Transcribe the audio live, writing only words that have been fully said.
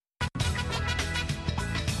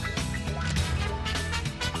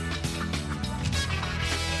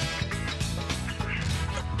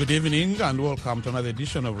Good evening and welcome to another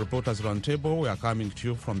edition of Reporters Roundtable. We are coming to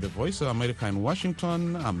you from the Voice of America in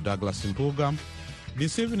Washington. I'm Douglas Mpuga.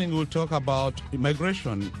 This evening we'll talk about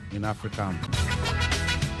immigration in Africa.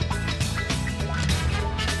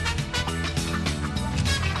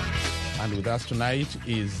 And with us tonight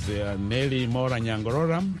is Nelly Mora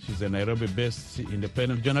Nyangorora. She's a Nairobi-based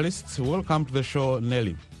independent journalist. Welcome to the show,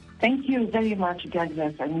 Nelly. Thank you very much,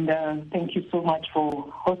 Douglas, and thank you so much for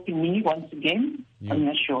hosting me once again on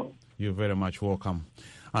your show. You're very much welcome.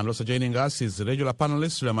 And also joining us is regular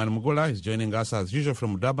panelist Suleiman Mugula. He's joining us as usual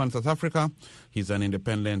from Durban, South Africa. He's an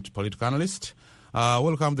independent political analyst.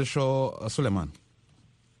 Welcome to the show, Suleiman.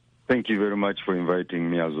 Thank you very much for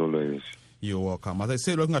inviting me, as always. You're welcome. As I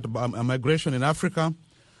said, looking at migration in Africa,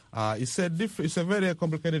 it's a very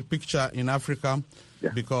complicated picture in Africa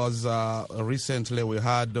because recently we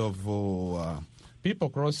heard of people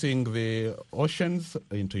crossing the oceans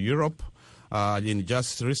into Europe. In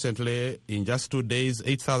just 2 days,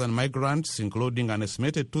 8,000 migrants, including an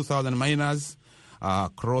estimated 2,000 minors,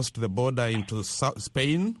 crossed the border into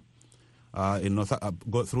Spain,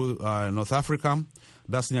 go through North Africa.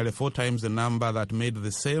 That's nearly 4 times the number that made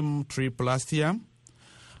the same trip last year.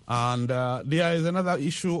 And there is another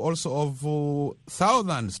issue also of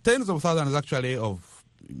thousands, tens of thousands actually, of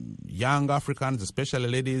young Africans, especially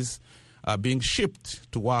ladies, being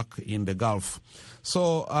shipped to work in the Gulf.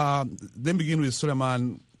 So then begin with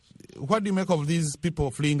Suleiman. What do you make of these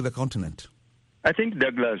people fleeing the continent? I think,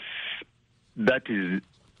 Douglas, that is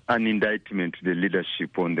an indictment to the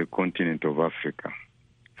leadership on the continent of Africa.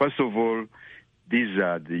 First of all, these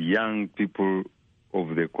are the young people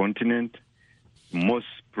of the continent, most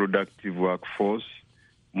productive workforce,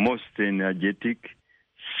 most energetic,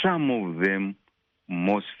 some of them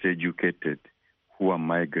most educated, who are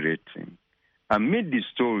migrating.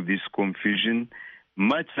 Amidst all this confusion,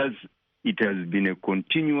 much as it has been a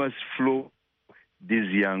continuous flow of these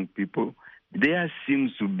young people, there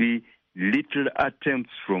seems to be little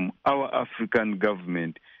attempts from our African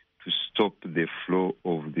government to stop the flow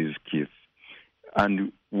of these kids.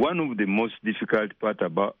 And one of the most difficult part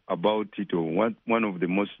about it, or one of the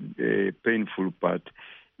most painful part,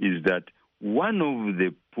 is that one of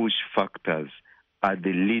the push factors are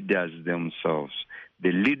the leaders themselves.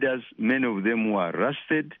 The leaders, many of them who are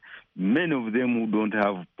arrested, many of them who don't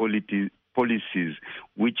have policies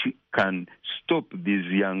which can stop these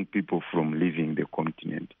young people from leaving the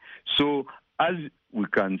continent. So as we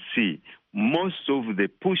can see, most of the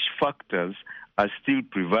push factors are still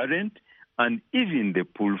prevalent, and even the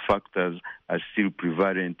pull factors are still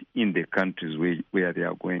prevalent in the countries where they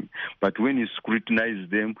are going. But when you scrutinize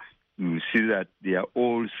them, you see that they are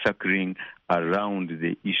all circling around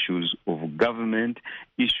the issues of government,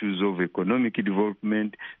 issues of economic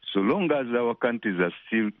development. So long as our countries are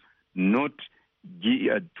still not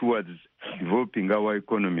geared towards developing our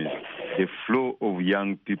economies, the flow of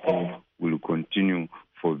young people will continue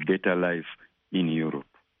for better life in Europe.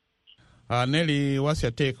 Nelly, what's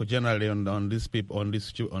your take generally on these people on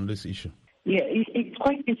this issue? Yeah, it's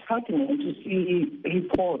quite disheartening to see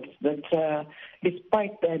reports that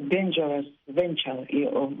despite the dangerous venture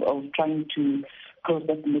of trying to cross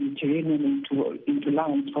the Mediterranean into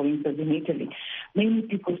land, for instance, in Italy, many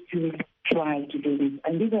people still try to do this.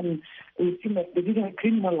 And even we see that they didn't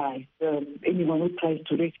criminalize anyone who tries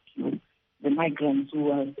to rescue the migrants who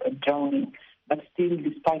are drowning. But still,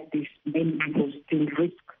 despite this, many people still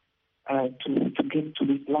risk to get to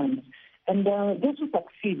these lands. And those who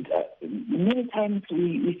succeed, many times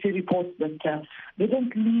we see reports that they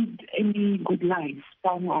don't lead any good life.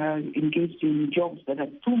 Some are engaged in jobs that are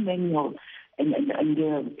too manual and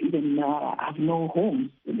even have no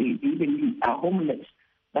homes. They even are homeless.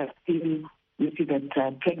 But still, we see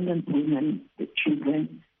that pregnant women, the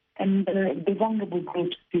children, and the vulnerable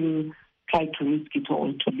groups still try to risk it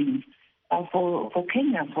all to leave. For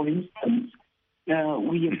Kenya, for instance,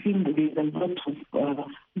 we have seen that there's a lot of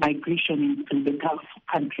migration into the Gulf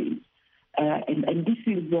countries. And this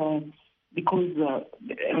is because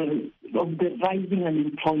of the rising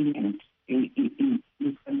unemployment in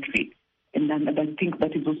this country. And I think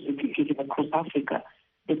that is also implicated across Africa.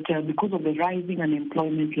 That because of the rising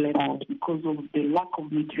unemployment levels, because of the lack of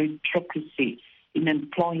meritocracy in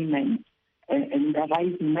employment and the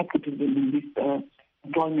rising nepotism in these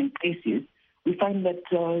employment places, we find that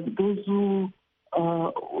those who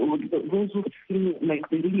feel like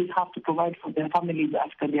they really have to provide for their families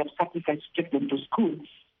after they have sacrificed to take them to school,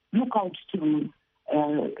 look out to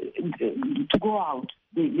go out.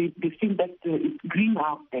 They feel that it's green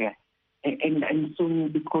out there. And so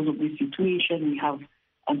because of this situation, we have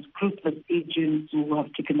unscrupulous agents who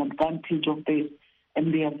have taken advantage of this,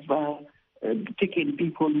 and they have taken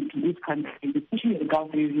people into this country, especially the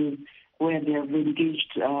Gulf region, where they have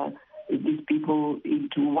engaged these people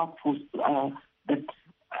into workforce that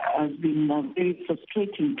has been very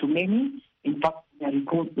frustrating to many. In fact, there are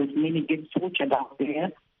reports that many get tortured out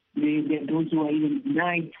there. There are those who are even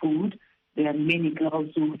denied food. There are many girls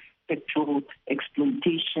who sexual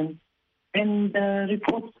exploitation. And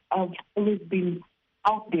reports have always been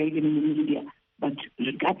out there, even in the media. But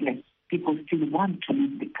regardless, people still want to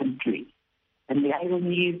leave the country. And the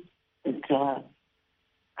irony is that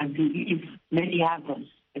I believe many others,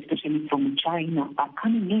 especially from China, are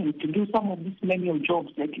coming in to do some of these manual jobs,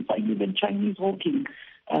 like if I even Chinese walking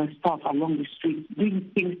stuff along the streets, doing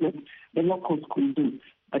things that the locals could do.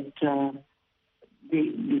 But the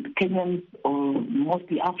Kenyans or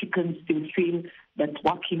mostly Africans still feel that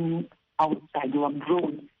working outside or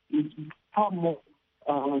abroad is far more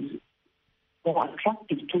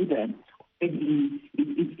attractive to them. Maybe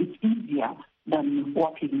it's easier than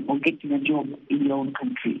working or getting a job in your own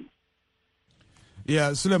country.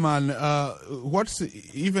 Yeah, Suleiman, what's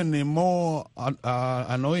even more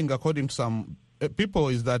annoying, according to some people,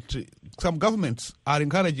 is that some governments are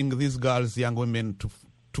encouraging these girls, young women,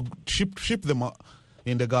 to ship them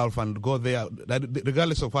in the Gulf and go there,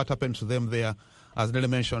 regardless of what happens to them there. As Nelly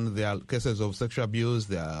mentioned, there are cases of sexual abuse,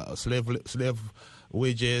 there are slave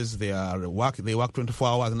wages, they work 24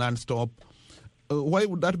 hours non-stop. Why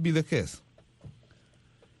would that be the case?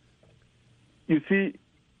 You see,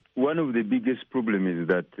 one of the biggest problems is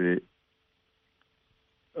that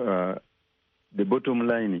the bottom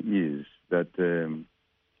line is that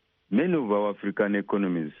many of our African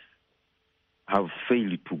economies have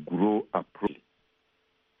failed to grow appropriately,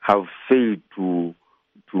 have failed to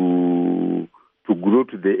grow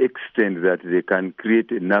to the extent that they can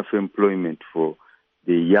create enough employment for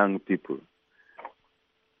the young people.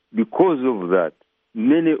 Because of that,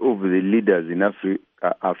 many of the leaders in Africa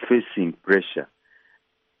are facing pressure.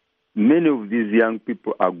 Many of these young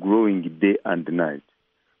people are growing day and night.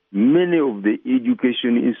 Many of the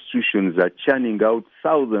education institutions are churning out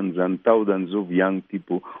thousands and thousands of young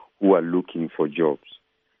people who are looking for jobs.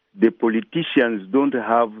 The politicians don't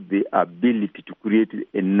have the ability to create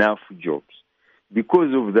enough jobs.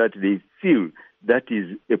 Because of that, they feel that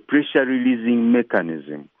is a pressure-releasing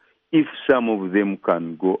mechanism. If some of them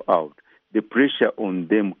can go out, the pressure on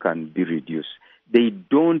them can be reduced. They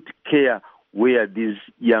don't care where these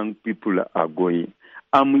young people are going.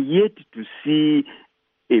 I'm yet to see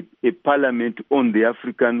a parliament on the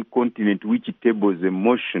African continent which tables a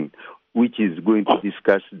motion which is going to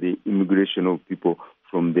discuss the immigration of people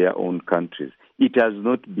from their own countries. It has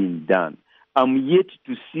not been done. I'm yet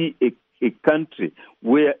to see a country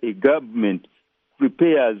where a government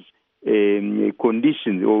prepares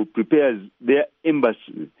conditions or prepares their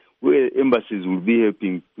embassies, where embassies will be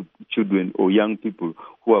helping children or young people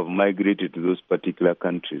who have migrated to those particular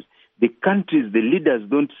countries. The countries, the leaders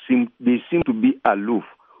seem to be aloof.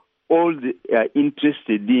 All they are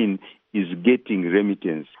interested in is getting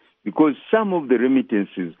remittance, because some of the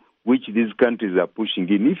remittances which these countries are pushing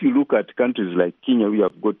in, if you look at countries like Kenya, we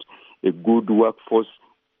have got a good workforce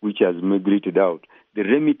which has migrated out. The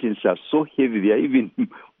remittances are so heavy, they are even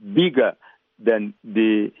bigger than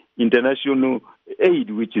the international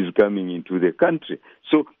aid which is coming into the country.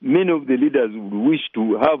 So many of the leaders would wish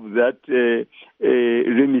to have that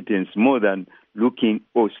remittance more than looking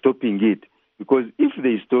or stopping it. Because if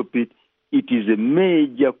they stop it, it is a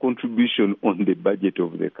major contribution on the budget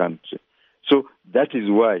of the country. So that is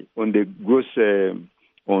why on the gross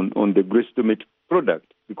on the gross domestic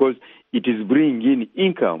product, because it is bringing in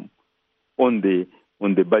income on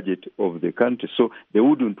the budget of the country. So they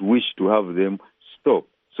wouldn't wish to have them stop.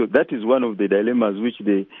 So that is one of the dilemmas which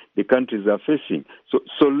the countries are facing.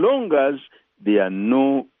 So long as there are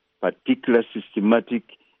no particular systematic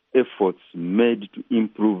efforts made to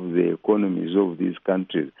improve the economies of these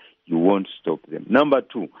countries, you won't stop them. Number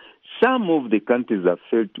two, some of the countries are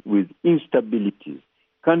felt with instabilities.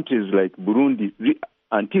 Countries like Burundi,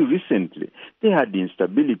 until recently, they had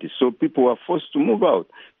instability, so people were forced to move out.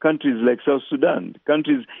 Countries like South Sudan,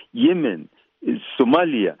 countries Yemen,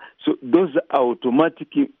 Somalia, so those are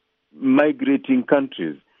automatically migrating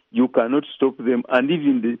countries. You cannot stop them, and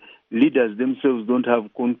even the leaders themselves don't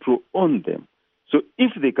have control on them. So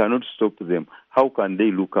if they cannot stop them, how can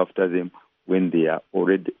they look after them when they are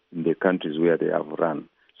already in the countries where they have run?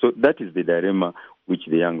 So that is the dilemma which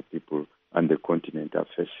the young people and the continent are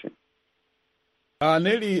facing.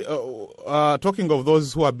 Nelly, talking of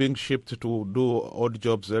those who are being shipped to do odd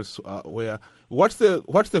jobs elsewhere, what's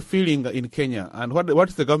the feeling in Kenya, and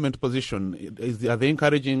what's the government position? Are they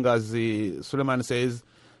encouraging, as Suleiman says,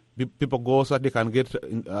 people go so that they can get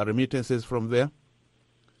remittances from there?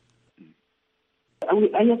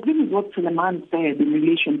 I agree with what Suleiman said in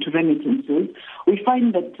relation to remittances. We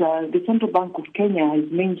find that the Central Bank of Kenya has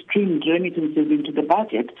mainstreamed remittances into the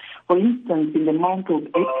budget. For instance, in the month of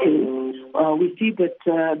April, we see that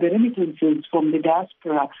the remittances from the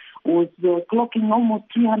diaspora was clocking almost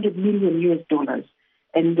 $300 million.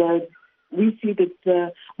 And we see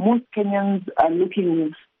that most Kenyans are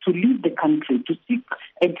looking to leave the country, to seek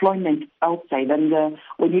employment outside. And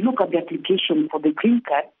when you look at the application for the green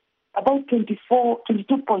card, about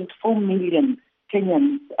 22.4 million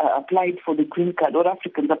Kenyans applied for the green card, or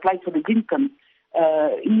Africans applied for the green card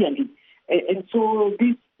yearly. And so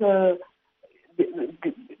this,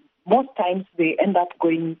 most times they end up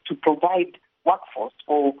going to provide workforce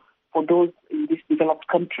for those in these developed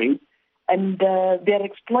countries. And they are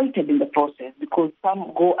exploited in the process because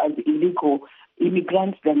some go as illegal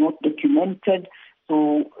immigrants. They're not documented,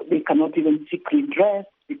 so they cannot even seek redress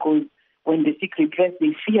because when they seek redress,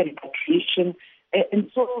 they fear repatriation.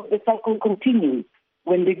 And so the cycle continues.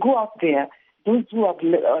 When they go out there, those who have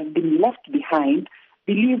been left behind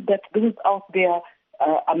believe that those out there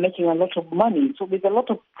are making a lot of money. So there's a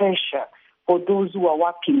lot of pressure for those who are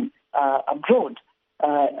working abroad.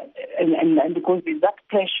 And because there's that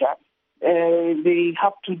pressure, they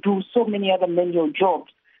have to do so many other manual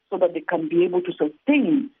jobs so that they can be able to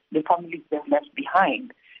sustain the families they've left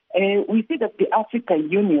behind. We see that the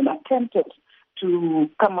African Union attempted to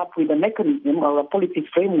come up with a mechanism or a policy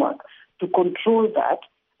framework to control that,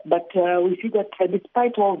 but we see that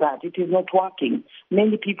despite all that, it is not working.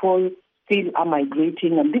 Many people still are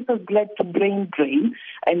migrating, and this has led to brain drain,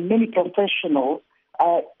 and many professionals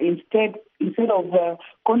instead of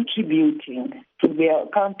contributing to their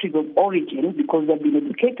countries of origin, because they've been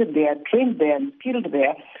educated there, trained there, and skilled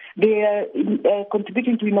there, they are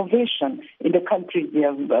contributing to innovation in the countries they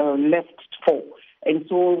have left for. And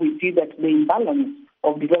so we see that the imbalance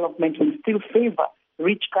of development will still favor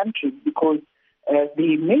rich countries because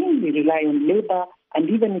they mainly rely on labor and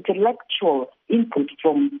even intellectual input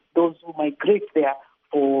from those who migrate there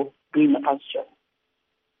for greener pastures.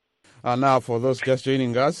 And now, for those just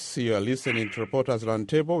joining us, you are listening to Reporters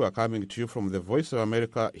Roundtable. We are coming to you from the Voice of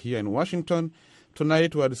America here in Washington.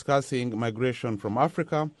 Tonight, we are discussing migration from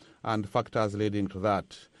Africa and factors leading to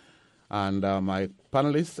that. And my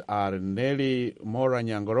panelists are Nelly Mora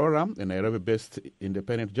Nyangorora, a Nairobi-based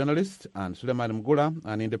independent journalist, and Suleiman Mgula,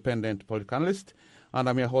 an independent political analyst. And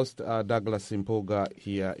I'm your host, Douglas Mpuga,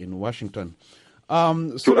 here in Washington.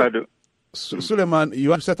 Suleiman, you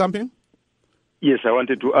want to say something? Yes, I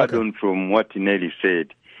wanted to add on from what Nelly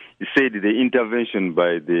said. He said the intervention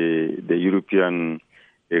by the European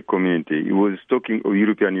community. He was talking of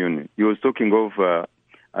European Union. He was talking of,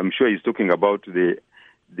 I'm sure he's talking about the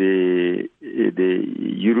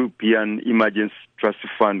European Emergency Trust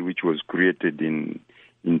Fund, which was created in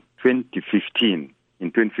 2015.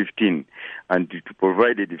 In 2015, and to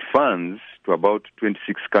provided funds to about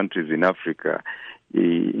 26 countries in Africa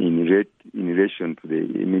in relation to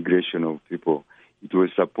the immigration of people. It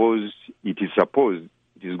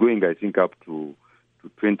is going, I think, up to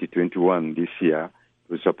 2021 this year.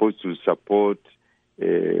 It was supposed to support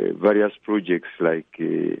various projects like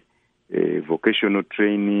vocational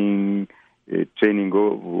training, training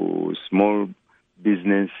of small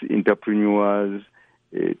business entrepreneurs,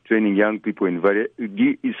 training young people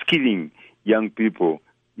skilling young people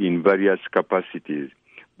in various capacities.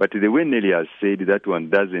 But the way Nelly has said, that one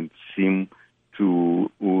doesn't seem to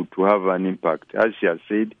have an impact. As she has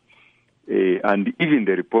said, and even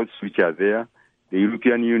the reports which are there, the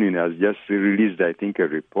European Union has just released, I think, a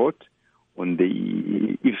report on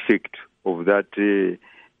the effect of that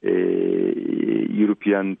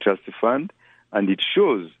European Trust Fund, and it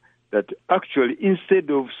shows that actually instead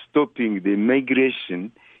of stopping the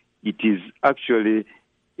migration, it is actually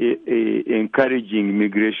encouraging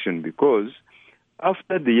migration, because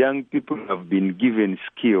after the young people have been given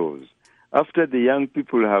skills, after the young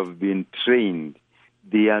people have been trained,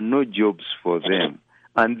 there are no jobs for them.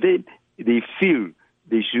 And then they feel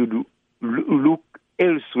they should look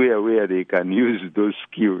elsewhere where they can use those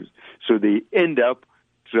skills. So they end up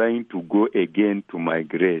trying to go again to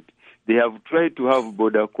migrate. They have tried to have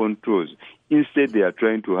border controls. Instead, they are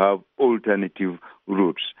trying to have alternative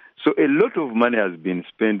routes. So a lot of money has been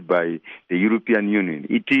spent by the European Union.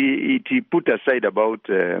 It put aside about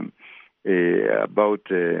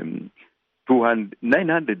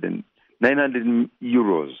 900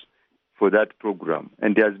 euros for that program,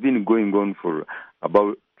 and it has been going on for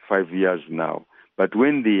about 5 years now. But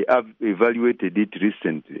when they have evaluated it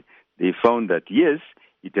recently, they found that yes,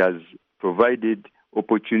 it has provided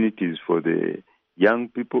opportunities for the young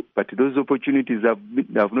people, but those opportunities have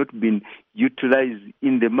not been utilized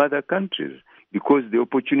in the mother countries because the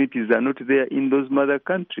opportunities are not there in those mother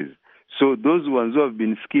countries. So those ones who have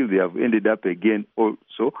been skilled, they have ended up again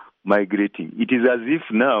also migrating. It is as if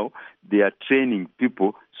now they are training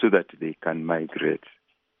people so that they can migrate.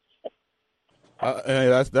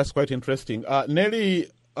 That's quite interesting. Nelly,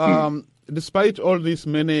 despite all these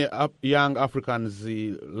many young Africans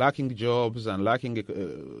lacking jobs and lacking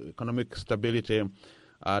economic stability,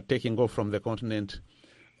 taking off from the continent,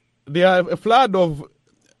 there are a flood of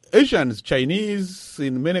Asians, Chinese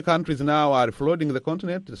in many countries now are flooding the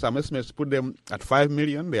continent. Some estimates put them at 5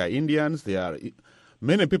 million. They are Indians. They are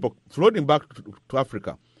many people flooding back to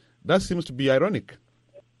Africa. That seems to be ironic.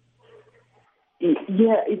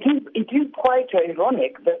 Yeah, it is quite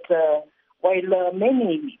ironic that while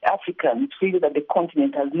many Africans feel that the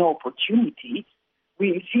continent has no opportunity,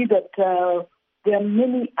 we see that there are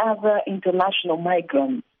many other international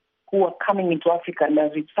migrants who are coming into Africa and are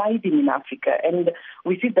residing in Africa. And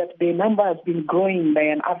we see that the number has been growing by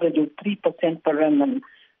an average of 3% per annum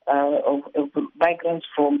of migrants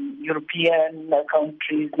from European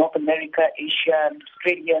countries, North America, Asia,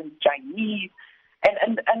 Australian, Chinese.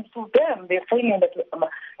 And for them, they're finding that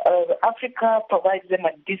Africa provides them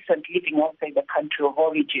a decent living outside the country of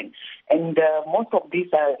origin. And most of these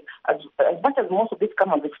are, as much as most of these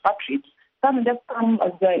come as expatriates, some just come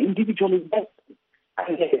as individual investors.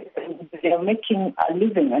 And they are making a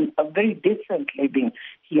living, and a very decent living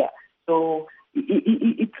here. So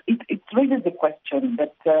it raises the question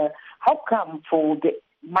that how come for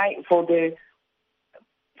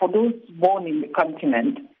those born in the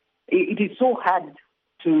continent, it is so hard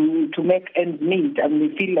to make ends meet, and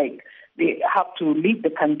they feel like they have to leave the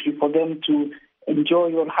country for them to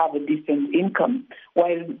enjoy or have a decent income,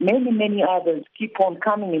 while many others keep on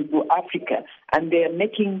coming into Africa and they are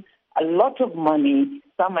making a lot of money.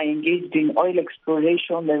 Some are engaged in oil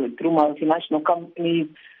exploration through multinational companies.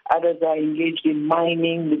 Others are engaged in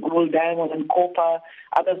mining, the gold, diamond, and copper.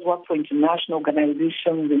 Others work for international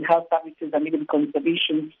organizations in health services and even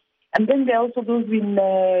conservation. And then there are also those in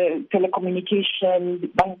telecommunications,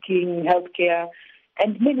 banking, healthcare,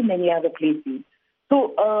 and many other places.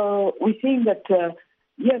 So we're seeing that,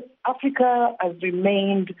 yes, Africa has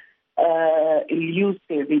remained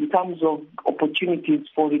elusive in terms of opportunities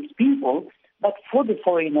for its people, but for the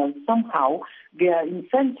foreigners, somehow there are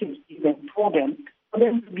incentives even for them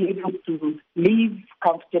to be able to live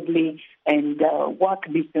comfortably and work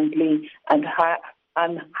decently and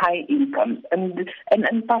high incomes.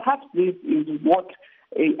 And perhaps this is what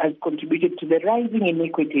has contributed to the rising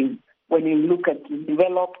inequities when you look at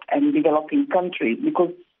developed and developing countries,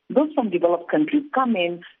 because those from developed countries come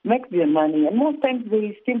in, make their money, and most times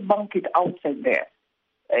they still bank it outside there.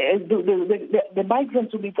 The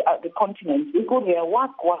migrants who live at the continent, they go there,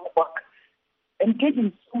 work, engage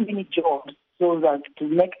in so many jobs so that to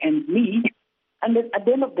make ends meet. And then at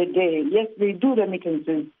the end of the day, yes, they do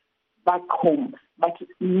remittances back home, but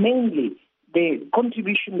mainly the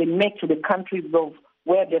contribution they make to the countries of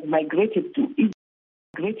where they've migrated to is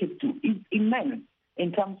immense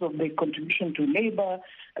in terms of the contribution to labor,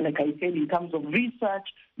 like I said, in terms of research,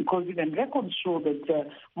 because even records show that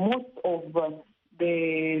most of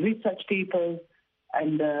the research papers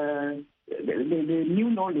and the new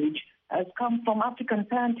knowledge has come from African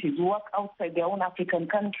scientists who work outside their own African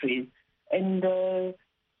countries. And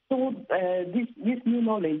so this new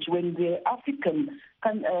knowledge, when the Africans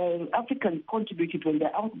contributed when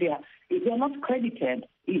they're out there, they're not credited.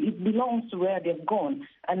 It belongs to where they've gone.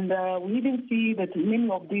 And we even see that many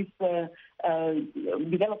of these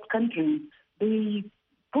developed countries, they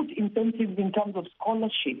put incentives in terms of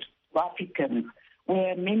scholarships for Africans,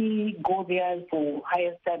 where many go there for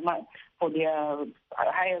their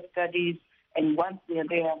higher studies, and once they're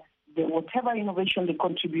there, whatever innovation they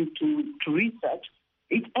contribute to research,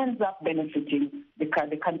 it ends up benefiting the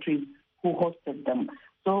countries who hosted them.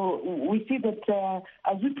 So we see that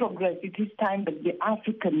as we progress, it is time that the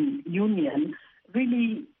African Union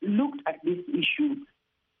really looked at this issue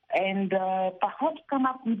and perhaps come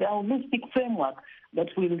up with a holistic framework that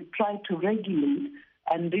will try to regulate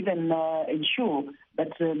and even ensure that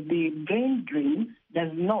the brain drain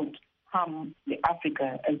does not harm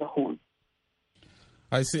Africa as a whole.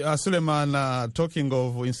 I see. Suleiman, talking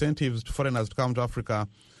of incentives to foreigners to come to Africa,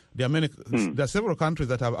 there are several countries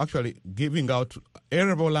that are actually giving out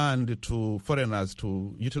arable land to foreigners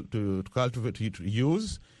to cultivate, to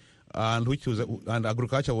use, and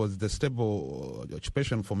agriculture was the stable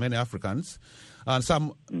occupation for many Africans, and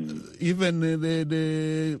some even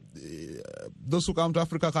those who come to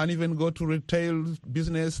Africa can even go to retail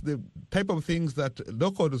business, the type of things that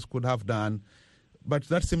locals could have done. But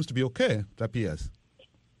that seems to be okay, it appears.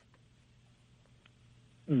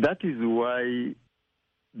 That is why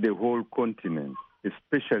the whole continent,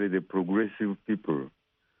 especially the progressive people,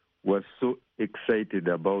 was so excited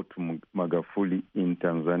about Magufuli in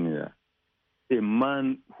Tanzania. A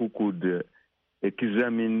man who could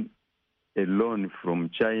examine a loan from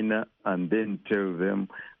China and then tell them,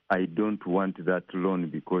 I don't want that loan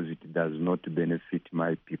because it does not benefit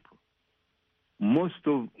my people. Most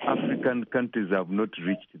of African countries have not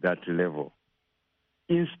reached that level.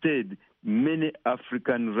 Instead, many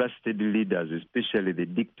African rusted leaders, especially the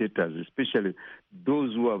dictators, especially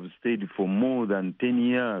those who have stayed for more than 10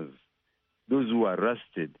 years, those who are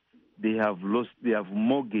rusted, they have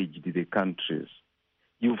mortgaged the countries.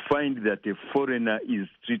 You find that a foreigner is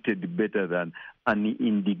treated better than an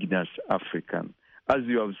indigenous African. As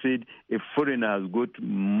you have said, a foreigner has got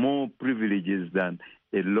more privileges than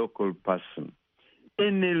a local person.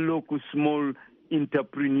 Any local small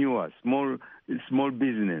entrepreneur, small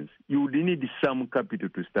business, you would need some capital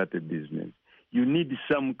to start a business. You need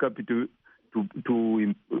some capital to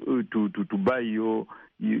buy your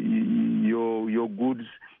goods.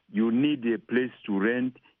 You need a place to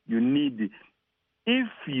rent. If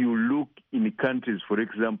you look in countries, for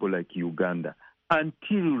example, like Uganda,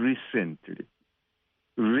 until recently,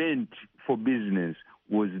 rent for business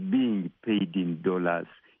was being paid in dollars.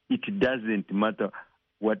 It doesn't matter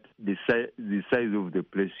what the size of the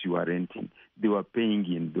place you are renting. They were paying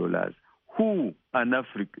in dollars. Who, an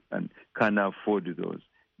African, can afford those?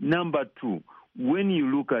 Number two, when you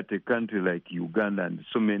look at a country like Uganda and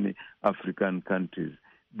so many African countries,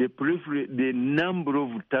 the number of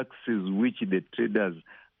taxes which the traders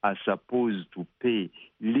are supposed to pay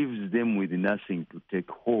leaves them with nothing to take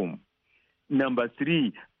home. Number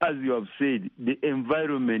three, as you have said, the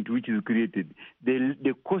environment which is created,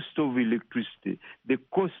 the cost of electricity, the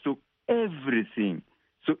cost of everything.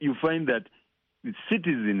 So you find that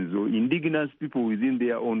citizens or indigenous people within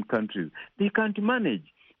their own countries, they can't manage.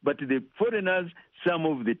 But the foreigners, some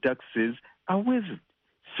of the taxes are waived.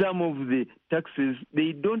 Some of the taxes,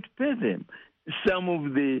 they don't pay them. Some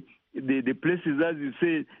of the places, as you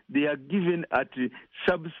say, they are given at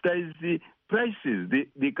subsidized prices.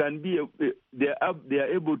 They are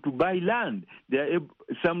able to buy land.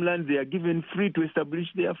 Some land they are given free to establish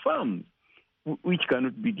their farms, which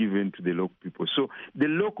cannot be given to the local people. So the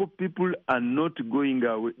local people are not going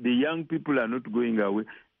away. The young people are not going away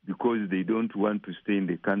because they don't want to stay in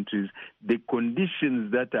the countries. The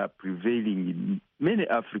conditions that are prevailing in many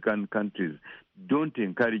African countries don't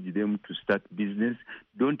encourage them to start business,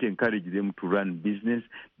 don't encourage them to run business,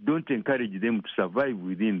 don't encourage them to survive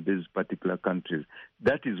within these particular countries.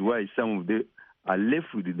 That is why some of them are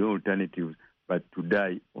left with no alternatives but to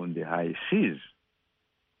die on the high seas.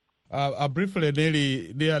 Briefly,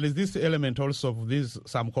 Nelly, there is this element also of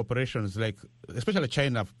some corporations, like especially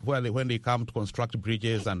China, when they come to construct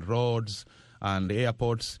bridges and roads and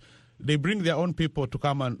airports, they bring their own people to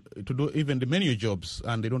come and to do even the menu jobs,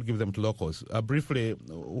 and they don't give them to locals. Briefly,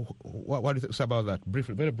 what do you say about that?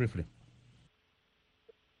 Briefly, very briefly.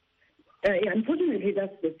 Unfortunately,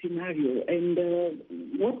 that's the scenario. And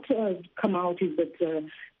what has come out is that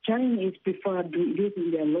Chinese prefer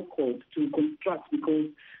using their locals to construct because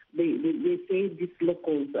they say these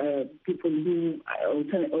locals, people who,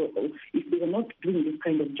 if they are not doing this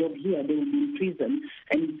kind of job here, they will be in prison.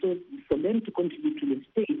 And so for them to contribute to the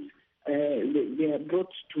state, they are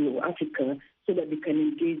brought to Africa so that they can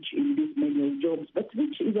engage in these manual jobs, but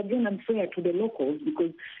which is again unfair to the locals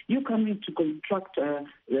because you coming to construct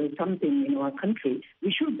something in our country,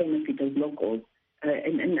 we should benefit as locals.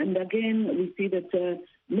 And again, we see that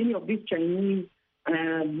many of these Chinese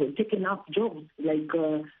taking up jobs, like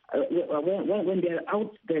when they're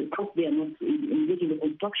out there not engaging in the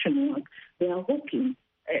construction work, they are hawking.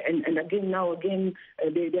 And again,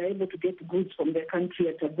 they are able to get goods from their country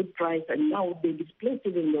at a good price, and now they displace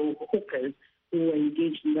even the hawkers who are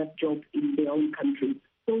engaged in that job in their own country.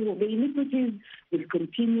 So the iniquities will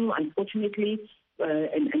continue, unfortunately,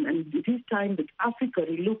 and it is time that Africa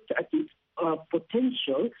relooked at its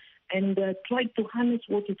potential and tried to harness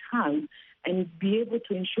what it has and be able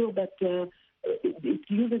to ensure that it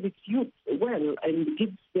uses its youth well and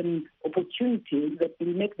gives them opportunities that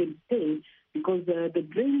will make them stay, because the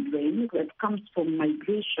brain drain that comes from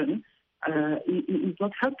migration is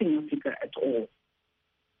not helping Africa at all.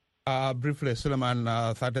 Briefly, Suleiman,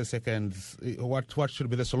 30 seconds. What should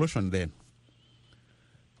be the solution then?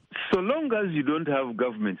 So long as you don't have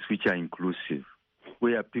governments which are inclusive,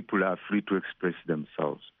 where people are free to express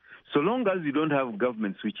themselves, so long as you don't have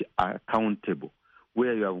governments which are accountable,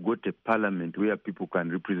 where you have got a parliament where people can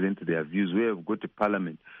represent their views, where you've got a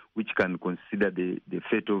parliament which can consider the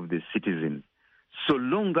fate of the citizens. So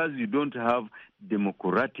long as you don't have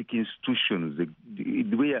democratic institutions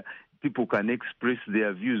where people can express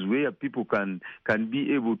their views, where people can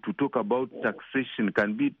be able to talk about taxation,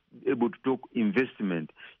 can be able to talk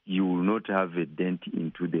investment, you will not have a dent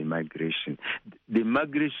into the migration. The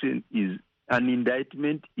migration is an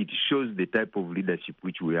indictment. It shows the type of leadership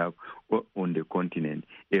which we have on the continent.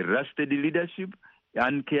 A rusted leadership,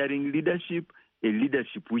 uncaring leadership, a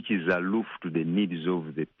leadership which is aloof to the needs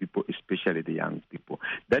of the people, especially the young people.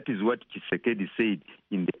 That is what Tshisekedi said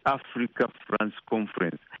in the Africa-France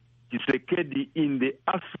conference. Tshisekedi in the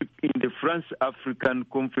France-African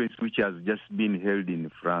conference, which has just been held in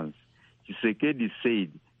France, Tshisekedi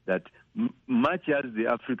said that much as the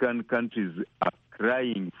African countries are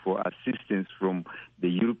crying for assistance from the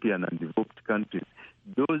European and developed countries,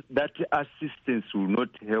 that assistance will not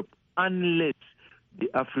help unless the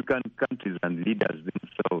African countries and leaders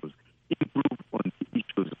themselves improve on the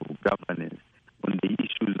issues of governance, on the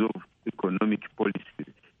issues of economic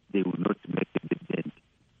policies. They will not make a dent.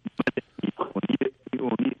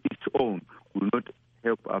 On its own will not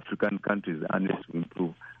help African countries unless we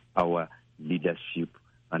improve our leadership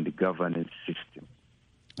and the governance system.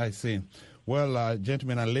 I see. Well,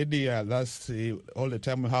 gentlemen and lady, that's all the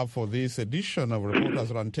time we have for this edition of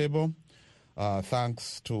Reporters Roundtable.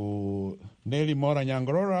 Thanks to Nelly Mora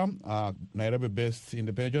Nyangrora, Nairobi-based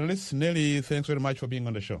independent journalist. Nelly, thanks very much for being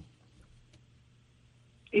on the show.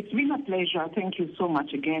 It's been a pleasure. Thank you so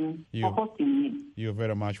much again for hosting me. You're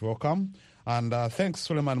very much welcome. And thanks,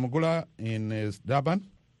 Suleiman Mugula in Durban.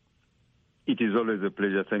 It is always a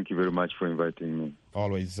pleasure. Thank you very much for inviting me.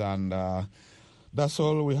 Always. And that's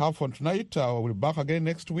all we have for tonight. We'll be back again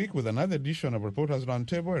next week with another edition of Reporters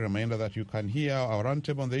Roundtable. A reminder that you can hear our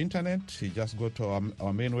roundtable on the internet. You just go to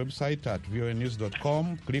our main website at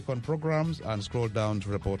voanews.com, click on programs, and scroll down to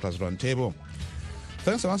Reporters Roundtable.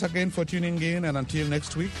 Thanks once again for tuning in, and until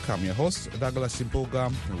next week, I'm your host, Douglas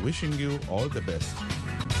Mpuga, wishing you all the best.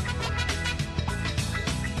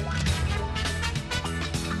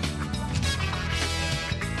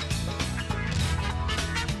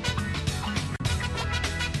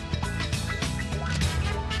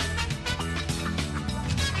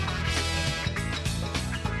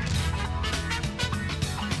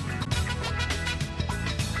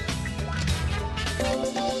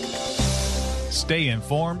 Stay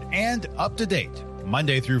informed and up to date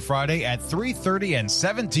Monday through Friday at 3:30 and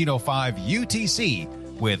 17:05 UTC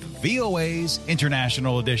with VOA's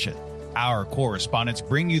International Edition. Our correspondents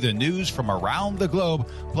bring you the news from around the globe,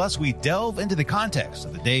 plus we delve into the context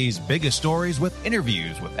of the day's biggest stories with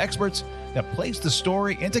interviews with experts that place the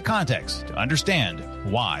story into context to understand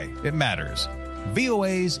why it matters.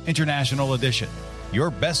 VOA's International Edition,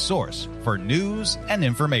 your best source for news and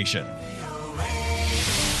information.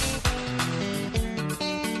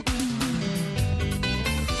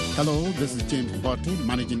 Hello, this is James Botti,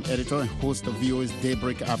 Managing Editor and host of VOA's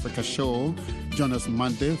Daybreak Africa show. Join us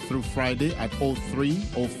Monday through Friday at 03,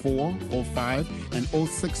 04, 05, and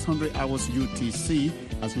 0600 hours UTC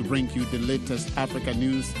as we bring you the latest Africa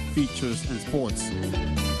news, features, and sports.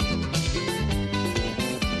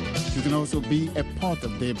 You can also be a part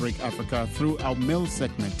of Daybreak Africa through our mail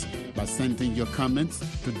segment by sending your comments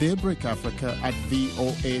to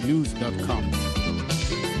daybreakafrica@voanews.com.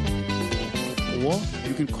 Or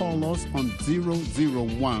you can call us on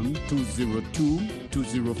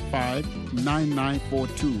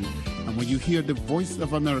 001-202-205-9942. And when you hear the Voice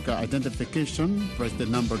of America identification, press the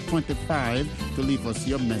number 25 to leave us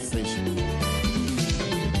your message.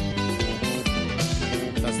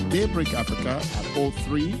 That's Daybreak Africa at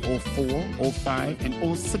 03, 04, 05, and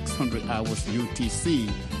 0600 hours UTC,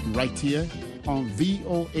 right here on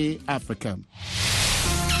VOA Africa.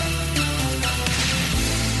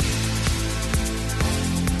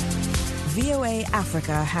 VOA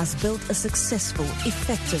Africa has built a successful,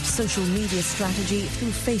 effective social media strategy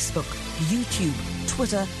through Facebook, YouTube,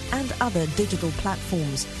 Twitter, and other digital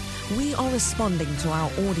platforms. We are responding to our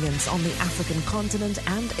audience on the African continent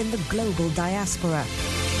and in the global diaspora.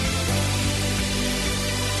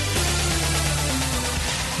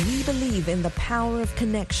 We believe in the power of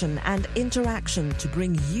connection and interaction to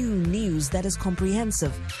bring you news that is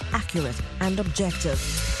comprehensive, accurate, and objective.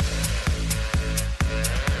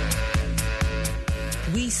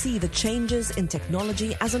 We see the changes in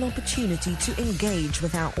technology as an opportunity to engage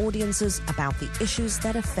with our audiences about the issues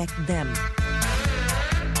that affect them.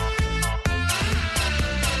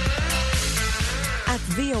 At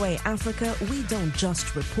VOA Africa, we don't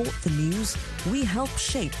just report the news, we help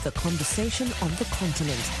shape the conversation on the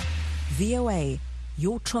continent. VOA,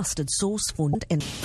 your trusted source for